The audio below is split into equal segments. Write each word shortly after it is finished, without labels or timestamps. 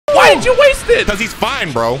Why did you waste it? Because he's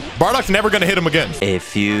fine, bro. Bardock's never going to hit him again. A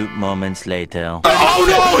few moments later. Oh,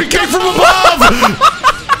 no, he came from above.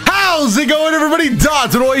 How's it going, everybody?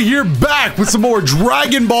 Dotodoya here, back with some more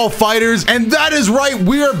Dragonball FighterZ, and that is right,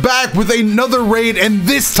 we are back with another raid, and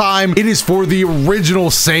this time it is for the original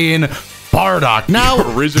Saiyan Bardock. Now,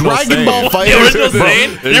 Dragonball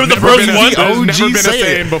FighterZ, you were the first one. There's never been a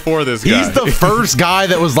Saiyan before this guy. He's the first guy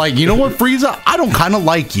that was like, you know what, Frieza, I don't kind of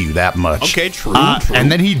like you that much. Okay, true. And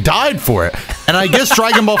then he died for it. And I guess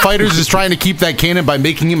Dragonball FighterZ is trying to keep that canon by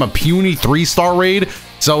making him a puny 3-star raid.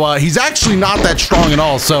 So he's actually not that strong at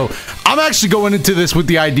all. So I'm actually going into this with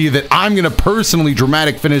the idea that I'm going to personally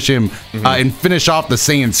dramatic finish him and finish off the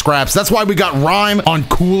Saiyan scraps. That's why we got Rhyme on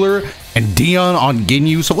Cooler and Dion on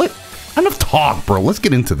Ginyu. So enough talk, bro. Let's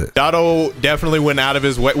get into this. Dotto definitely went out of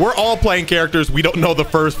his way. We're all playing characters we don't know the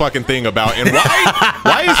first fucking thing about. And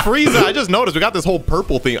why is Frieza? I just noticed we got this whole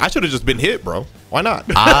purple thing. I should have just been hit, bro. Why not?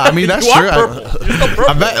 I mean, that's true.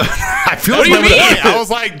 I feel like I was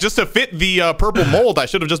like, just to fit the purple mold, I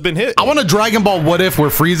should have just been hit. I want a Dragon Ball what if where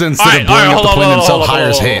Frieza, instead of blowing up the plane himself,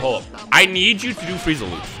 hires hit. I need you to do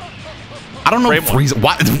Frieza loops. I don't know Frieza.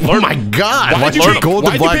 Why? Oh my God! Why'd you pick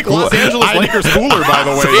Los Angeles Lakers Cooler, by the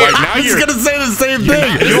way? Like, now I was gonna say the same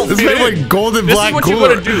thing. This is like golden black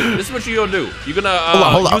cooler. This is what you're gonna do. You're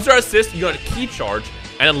gonna use our assist. You're gonna key charge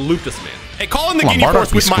and then loop this man. Hey, call in the Ginyu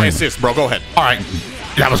Force with my assist, bro. Go ahead. All right.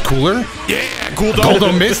 That was cooler. Yeah, cool.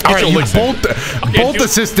 Goldo missed. All right, you both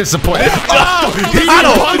assist disappointed. Oh,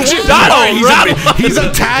 he's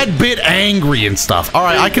a tad bit angry and stuff. All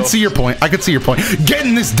right, I can see your point. I can see your point.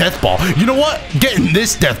 Getting this death ball. You know what? Getting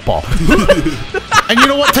this death ball. And you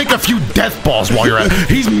know what? Take a few death balls while you're at it.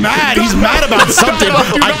 He's mad. He's mad about something.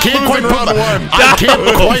 I can't quite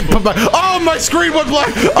put my. Oh, my screen went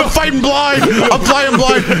black. I'm fighting blind. I'm flying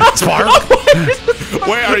blind. Spark.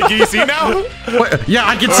 Wait, can you see now? Wait, yeah,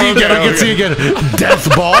 I can see again. I can see again.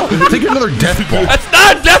 Death ball. Take another death ball. That's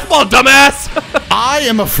not a death ball, dumbass. I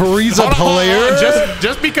am a Frieza player.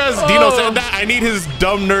 Just because Dino said that, I need his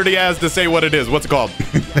dumb nerdy ass to say what it is. What's it called?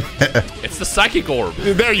 It's the psychic orb.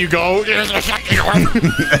 There you go. It's a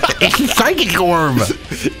psychic orb.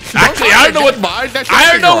 Actually, I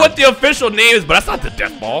don't know what the official name is, but that's not the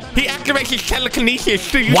death ball. He activates his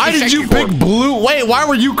telekinesis. Why did you pick blue? Wait, why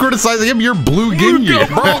were you criticizing him? You're blue Ginyu.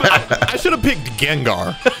 Bro, I should have picked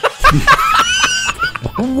Gengar.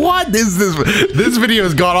 What is this? This video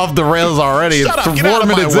has gone off the rails already. Shut it's up. Get out of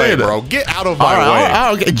my way, bro. Get out of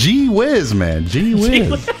my way. Okay. Gee whiz, man. Gee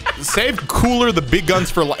whiz. Save Cooler the big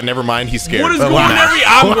guns for never mind. He's scared. What is going on?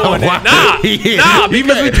 I'm going in. Nah,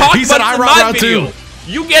 because we talked about it in my video.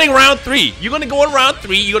 You getting round 3. You're gonna go in round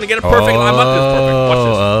 3. You're gonna get a perfect. I'm up this perfect. Watch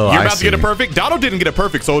this. You're about to get a perfect. Dotto didn't get a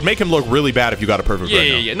perfect, so it would make him look really bad if you got a perfect.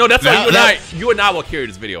 Yeah. No, that's why you and I will carry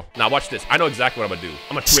this video. Now watch this. I know exactly what I'm gonna do.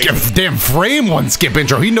 I'm gonna skip damn frame one skip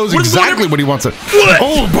intro. He knows exactly what he wants to.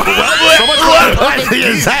 Oh,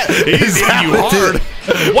 is that you hard?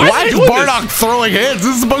 Why is Bardock throwing hits?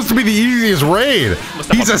 This is supposed to be the easiest raid.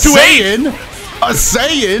 He's a Saiyan. A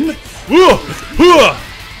Saiyan.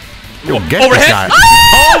 Yo, get overhead. This guy.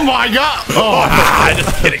 Oh my God! Oh,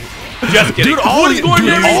 just kidding. Just kidding. Dude,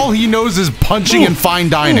 all he knows is punching and fine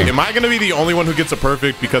dining. Am I gonna be the only one who gets a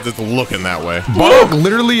perfect because it's looking that way? Bardock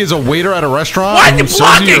literally is a waiter at a restaurant who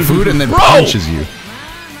serves you your food and then punches you.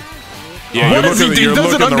 Yeah, what does he do? He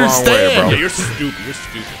doesn't understand. Yeah, you're stupid. You're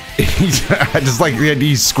stupid. Just like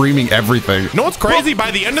he's screaming everything. You know what's crazy? By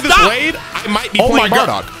the end of this raid, I might be playing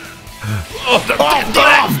Bardock.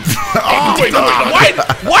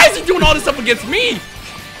 Why is he doing all this stuff against me?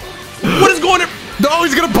 What is going on? No,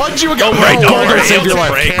 he's gonna punch you again. Don't save your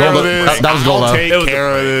life. That was Goldo. Take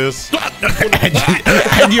care of this.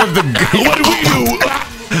 And you have the. What do we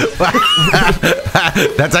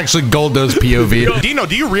do? That's actually Goldo's POV. Dino,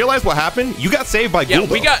 do you realize what happened? You got saved by Goldo.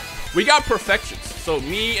 We got perfections. So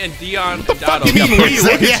me and Dion and Dotto.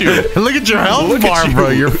 Look at you. Look at your health bar, bro.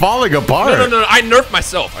 You're falling apart. No. I nerfed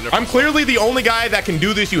myself. I'm clearly the only guy that can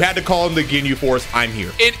do this. You had to call him the Ginyu Force. I'm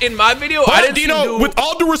here. In my video, I didn't Dino, with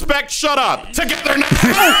all due respect, shut up. Together now.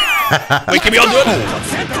 Wait, can we all do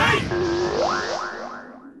it?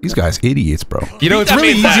 These guys idiots, bro. You know, it's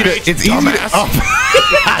really easy to. It's easy to.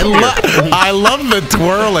 I love the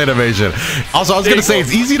twirl animation. Also, I was gonna say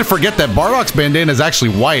it's easy to forget that Bardock's bandana is actually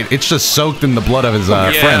white. It's just soaked in the blood of his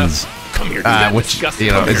friends. Come here, which you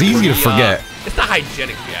know, it's easy to forget. It's not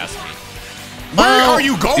hygienic, if you ask me. Where are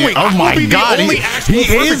you going? Oh my God, he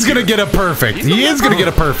is gonna get a perfect. He is gonna get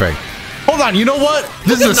a perfect. Hold on, you know what?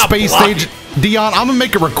 This is a space stage. Dion, I'm gonna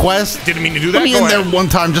make a request. Didn't mean to do that. Let me in there one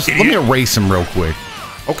time. Just let me erase him real quick.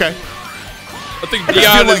 Okay. I think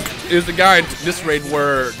Dion is the guy in this raid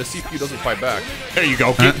where the CPU doesn't fight back. There you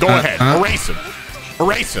go. Go ahead. Erase him.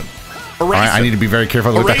 Erase him. All right, I need to be very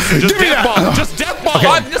careful with that. Just death bomb. Just death bomb.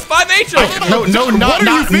 Okay. Just 5H him.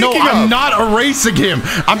 I'm not erasing him.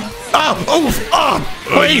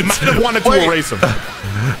 Wait, you might have wanted to erase him.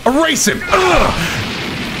 Erase him.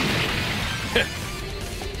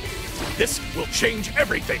 This will change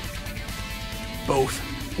everything. Both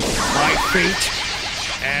my fate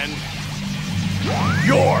and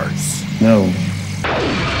yours. No.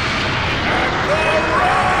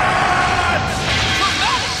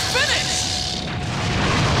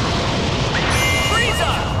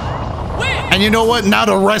 And you know what? Now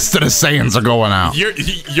the rest of the Saiyans are going out.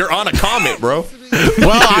 You're on a comment, bro.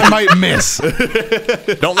 Well, I might miss.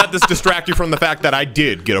 Don't let this distract you from the fact that I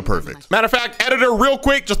did get a perfect. Matter of fact, editor, real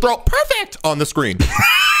quick, just throw perfect on the screen.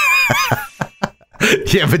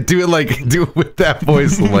 Yeah, but do it with that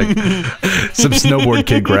voice, like some Snowboard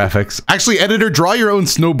Kid graphics. Actually, editor, draw your own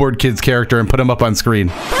Snowboard Kids character and put him up on screen.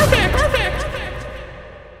 Perfect.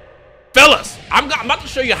 Fellas, I'm about to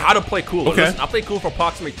show you how to play cool. Okay. Listen, I'll play cool for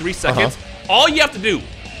approximately 3 seconds. All you have to do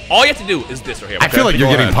is this right here. I feel like you're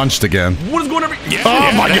getting punched again. What is going on?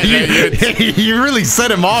 Oh my god, you really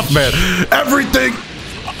set him off, man. Everything.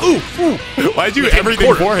 Why'd you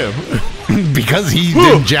everything for him? Because he's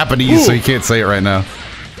in Japanese, so he can't say it right now.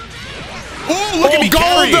 Oh, look at me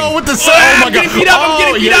gold though with the sun. Oh my god. I'm getting beat up.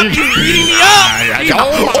 You're beating me up.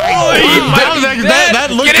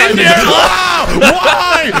 That looked kind of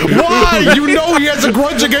Why? You know he has a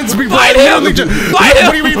grudge against me. Fight him.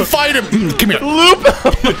 What do you mean fight him? Come here. Loop.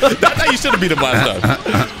 That's how you should have beat him last time.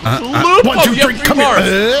 Loop. 1, 2, 3. Come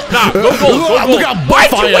here. Nah, go gold. Look how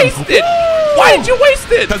buff I am. Why did you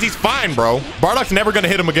waste it? Because he's fine, bro. Bardock's never going to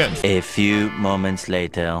hit him again. A few moments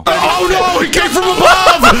later. Oh no, he came from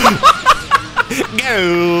above.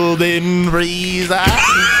 Golden Frieza.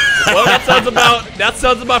 Well, that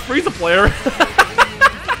sounds about Frieza player.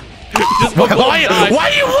 Just why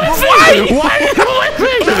are you whipping? Why are you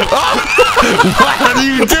whipping? What are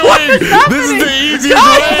you doing? This is the easiest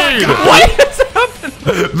raid. What is happening?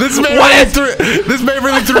 This man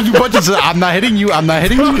really threw you punches. I'm not hitting you. I'm not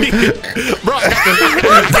hitting you. Bro,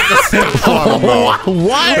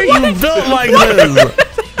 why are you built like this?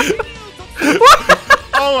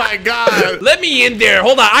 Oh my god. Let me in there.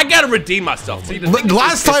 Hold on. I gotta redeem myself. See,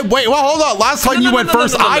 last time, wait, well, hold on. Last time you went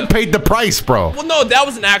first, I paid the price, bro. Well, no, that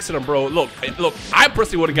was an accident, bro. Look, I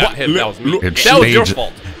personally would have got hit. That was me. It's That was your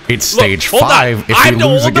fault. It's stage 5.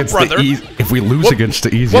 If we lose against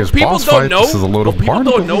the easiest boss fight, this is a load of people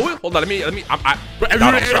don't know it. Hold on, let me. I'm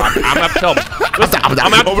gonna have to tell him. Listen, I'm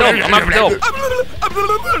gonna have to tell him.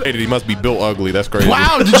 Hey, he must be built ugly. That's crazy.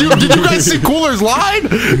 Wow, did you guys see Cooler's line?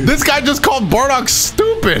 This guy just called Bardock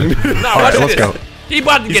stupid. Nah, all right, let's go. He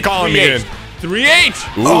about to get 3H. 3H.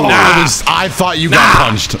 Oh, nah. I thought you got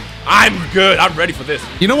punched. I'm good. I'm ready for this.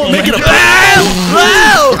 You know what? Make it a.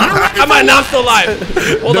 Am I not still alive?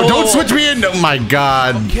 Don't switch me in. Oh my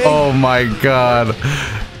god. Okay. Oh my god.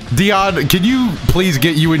 Dion, can you please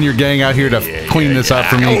get you and your gang out here to clean this up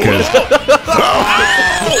for me? Because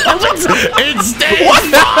it's stage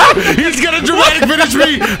 5. He's gonna dramatic finish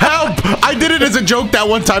me. Help! I did it as a joke that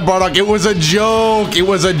one time, Bardock. It was a joke. It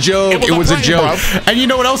was a joke. It was a joke. And you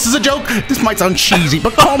know what else is a joke? This might sound cheesy,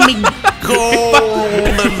 but call me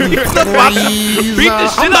Golden Frieza. Beat the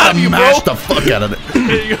shit out of you, bro. Mash the fuck out of it.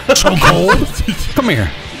 Chokehold. Come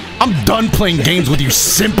here. I'm done playing games with you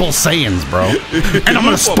simple Saiyans, bro. And I'm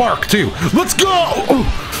gonna spark too. Let's go!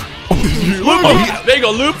 There you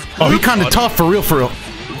go, Loop. Oh, he kind of tough for real. 2H.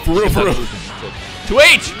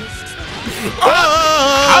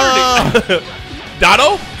 How did he?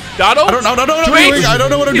 Dotto? I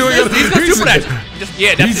don't know what I'm doing. He's got super dash. That's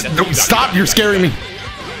it. Stop! You're scaring me.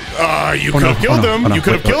 You could have killed him. You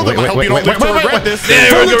could have killed him. I hope you don't live to regret this.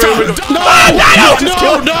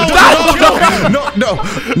 No!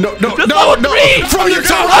 From your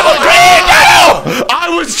top! I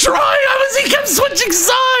was trying! He kept switching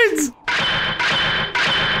sides!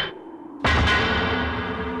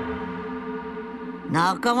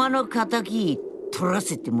 Nakama no kataki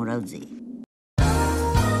torasete morau ze.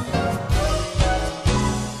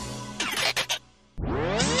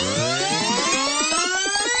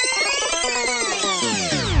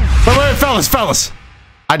 Wait, fellas.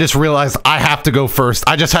 I just realized I have to go first.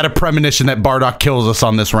 I just had a premonition that Bardock kills us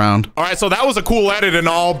on this round. All right, so that was a cool edit and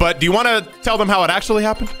all, but do you want to tell them how it actually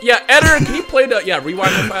happened? Yeah, editor, can you play the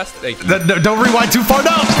rewind real fast? Thank you. Don't rewind too far.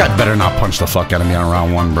 No, this guy better not punch the fuck out of me on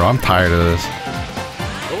round 1, bro. I'm tired of this.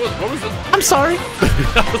 What was this? I'm sorry. I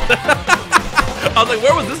was like,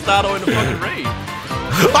 where was this Dotto in the fucking raid?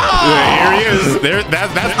 Here he is.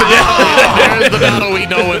 That's there's the battle we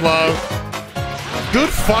know and love. Good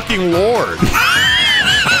fucking lord.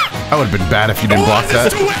 That would have been bad if you didn't block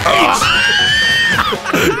that.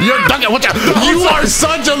 You're watch out. You are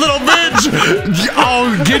such a little bitch.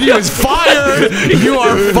 Oh, Ginyu is fired. You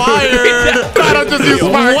are fired. Don't just use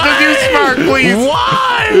Spark. Just use Spark, please.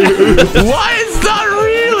 Why? Why is that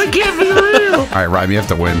real? It can't be real. All right, Rhyme, you have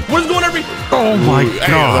to win. What is going every? Oh my Hey,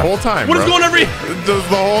 god. the whole time, What is going every? Just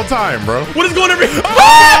the whole time, bro. What is going every?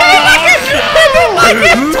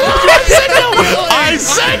 I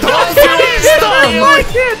said don't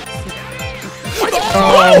like it.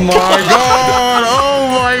 Oh my god! Oh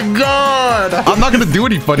my god! I'm not gonna do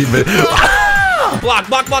any funny bit. Block.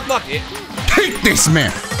 Take this,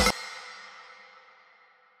 man.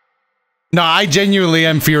 No, I genuinely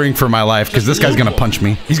am fearing for my life because this guy's gonna punch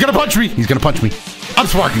me. He's gonna punch me. He's gonna punch me. I'm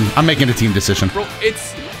sparking. I'm making a team decision. Bro,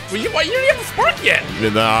 it's. You didn't have to spark yet. No,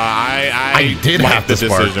 I did like have the to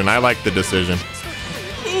spark. decision. I like the decision.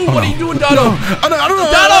 Ooh, what are you doing, Doto? I don't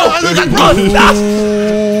know.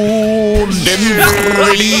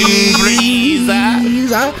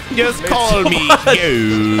 Just call me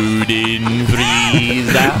Golden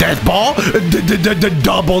Frieza. Death ball?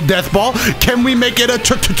 Double death ball? Can we make it a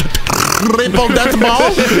triple death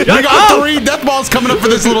ball? We got 3 death balls coming up for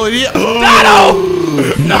this little idiot.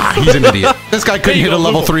 Nah, he's an idiot. This guy couldn't hit a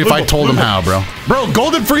level 3 if I told him how, bro. Bro,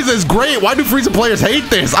 Golden Frieza is great. Why do Frieza players hate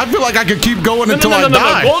this? I feel like I could keep going until I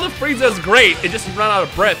die. Golden Frieza is great. It just run out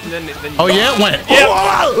of breath and then you yeah, it went.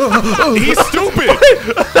 Oh, he's stupid.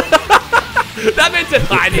 That meant that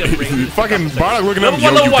I need a ring. Fucking Bardock looking up.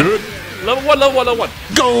 Level Yo, you good? Level 1.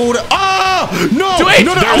 Gold. Oh, no. Wait,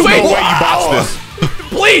 There's no way you botched this.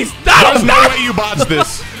 Please, Doto, There's no way you botched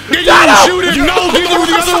this. Shoot it. No, get you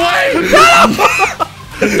the other way.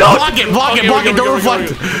 Block it. Don't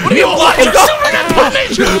reflect. What are you blocking?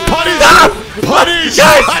 Punish.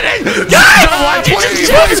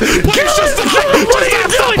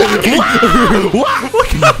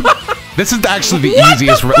 This is actually the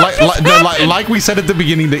easiest. Like we said at the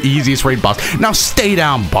beginning, the easiest raid boss. Now stay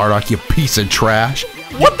down, Bardock, you piece of trash.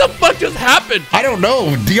 What the fuck just happened? I don't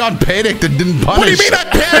know. Dion panicked and didn't punish. What do you mean I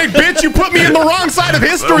panicked, bitch? You put me in the wrong side of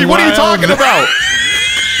history. What are you talking about?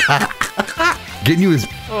 Ginyu is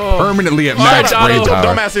permanently at max Doto, brain power.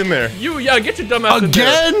 Dumbass in there. Get your dumbass in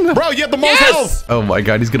there. Again? Bro, you have the most health. Oh my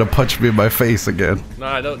god, he's gonna punch me in my face again.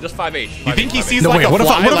 Nah, no, just 5H. You think he sees No, like wait, a what if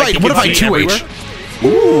fly? I 2H?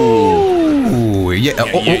 Ooh, yeah.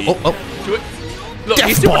 Oh. Look,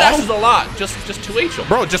 he super dashes a lot. Just 2H him.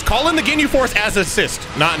 Bro, just call in the Ginyu Force as assist.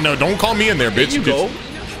 No, don't call me in there, bitch. There you go.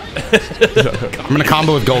 I'm gonna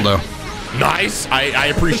combo with Goldo. Nice. I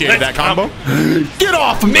appreciated that combo. Get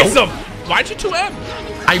off me. Mix him. Why'd you 2M?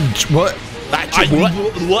 What?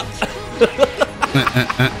 What?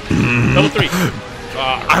 Level 3.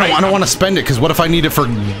 I don't want to spend it because what if I need it for?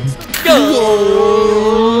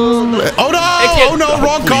 Oh no!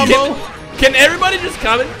 Wrong combo. Can everybody just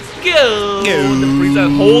comment? Go. Frieza,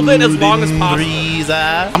 hold it as long as possible.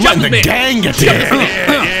 Frieza. I'm letting the gang get there.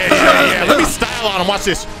 Yeah. Let me style on him. Watch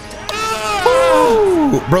this.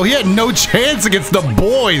 Bro, he had no chance against the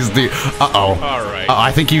boys, dude. All right.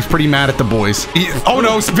 I think he's pretty mad at the boys. Oh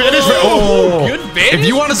no, Spanish. Oh. Good Vanish. If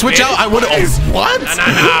you want to switch out, I would. What?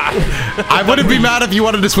 Nah. I wouldn't be mad if you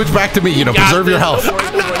wanted to switch back to me. You know, preserve your health.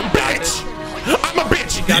 I'm not a bitch. I'm a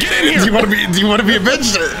bitch. Get in here. Do you want to be a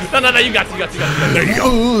bitch? No, you got. There you go.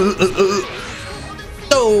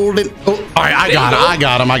 All right, I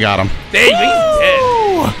got him. There you go. He's dead.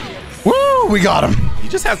 Woo, we got him. He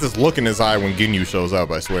just has this look in his eye when Ginyu shows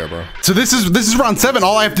up, I swear, bro. So this is round 7.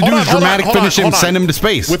 All I have to do is dramatic finish him, send him to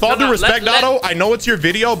space. With all due respect, Doto, I know it's your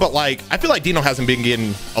video, but like, I feel like Dino hasn't been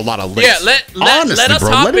getting a lot of licks. Yeah, let us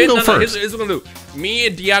bro, hop let him in. go No, first. here's what I'm gonna do. Me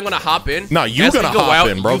and Dion gonna hop in. No, you As gonna we go hop out,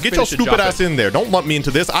 in, bro. you Get your finish the stupid drop ass in there. Don't lump me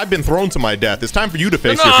into this. I've been thrown to my death. It's time for you to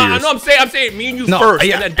face your fears. No, I'm saying me and you first,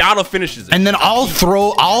 and then Doto finishes it. And then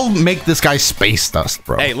I'll make this guy space dust,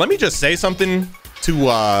 bro. Hey, let me just say something to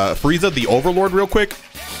Frieza, the Overlord, real quick.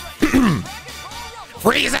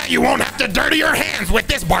 Frieza, you won't have to dirty your hands with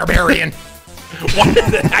this barbarian. Why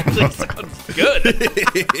does that actually sound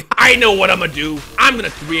good? I know what I'm gonna do. I'm gonna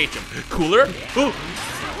 3H him. Cooler. Ooh.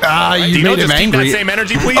 You Dino, made him just keep angry. that same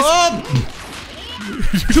energy, please.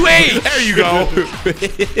 2H. There you go.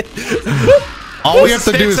 All we have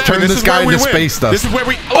to do is turn this guy into space dust. This is where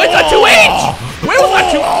we. Oh, it's a 2H! Where was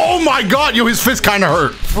that 2H? Oh my god, yo, his fist kind of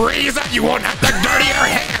hurt. Frieza, you won't have to dirty your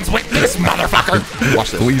hands with this motherfucker.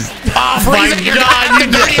 Watch this. Please. Oh, Frieza, you're gonna have to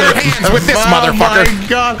dirty your hands with this motherfucker. Oh my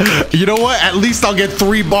god. You know what? At least I'll get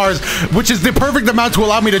 3 bars, which is the perfect amount to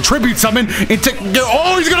allow me to tribute summon and take.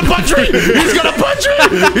 Oh, he's gonna punch me! He's gonna punch me!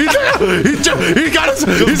 He's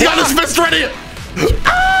got his fist ready.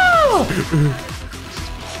 Oh!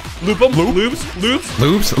 Loop him. Loops.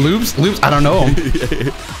 I don't know him.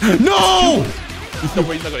 No! He's not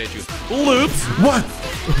gonna hit you. Loops. What?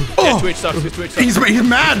 Yeah, 2H sucks. 2H sucks. He's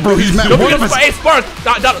mad, bro. He's mad. No, hey, Spark.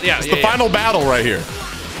 It's the final battle right here.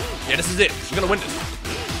 Yeah, this is it. We're gonna win this.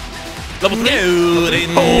 Level 3. There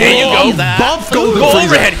you go. Buff Go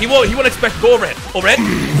overhead. He won't expect go overhead. Overhead.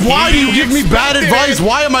 Why do you give me bad advice?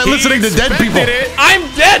 Why am I listening to dead people? I'm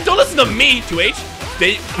dead. Don't listen to me, 2H.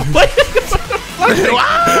 What?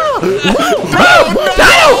 Wow! Bro!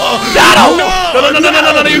 Doto!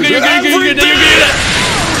 No, you're good.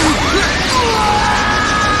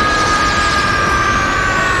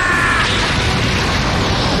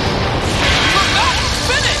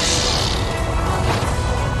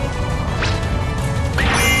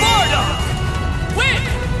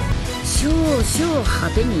少々派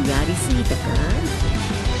手にやりすぎたか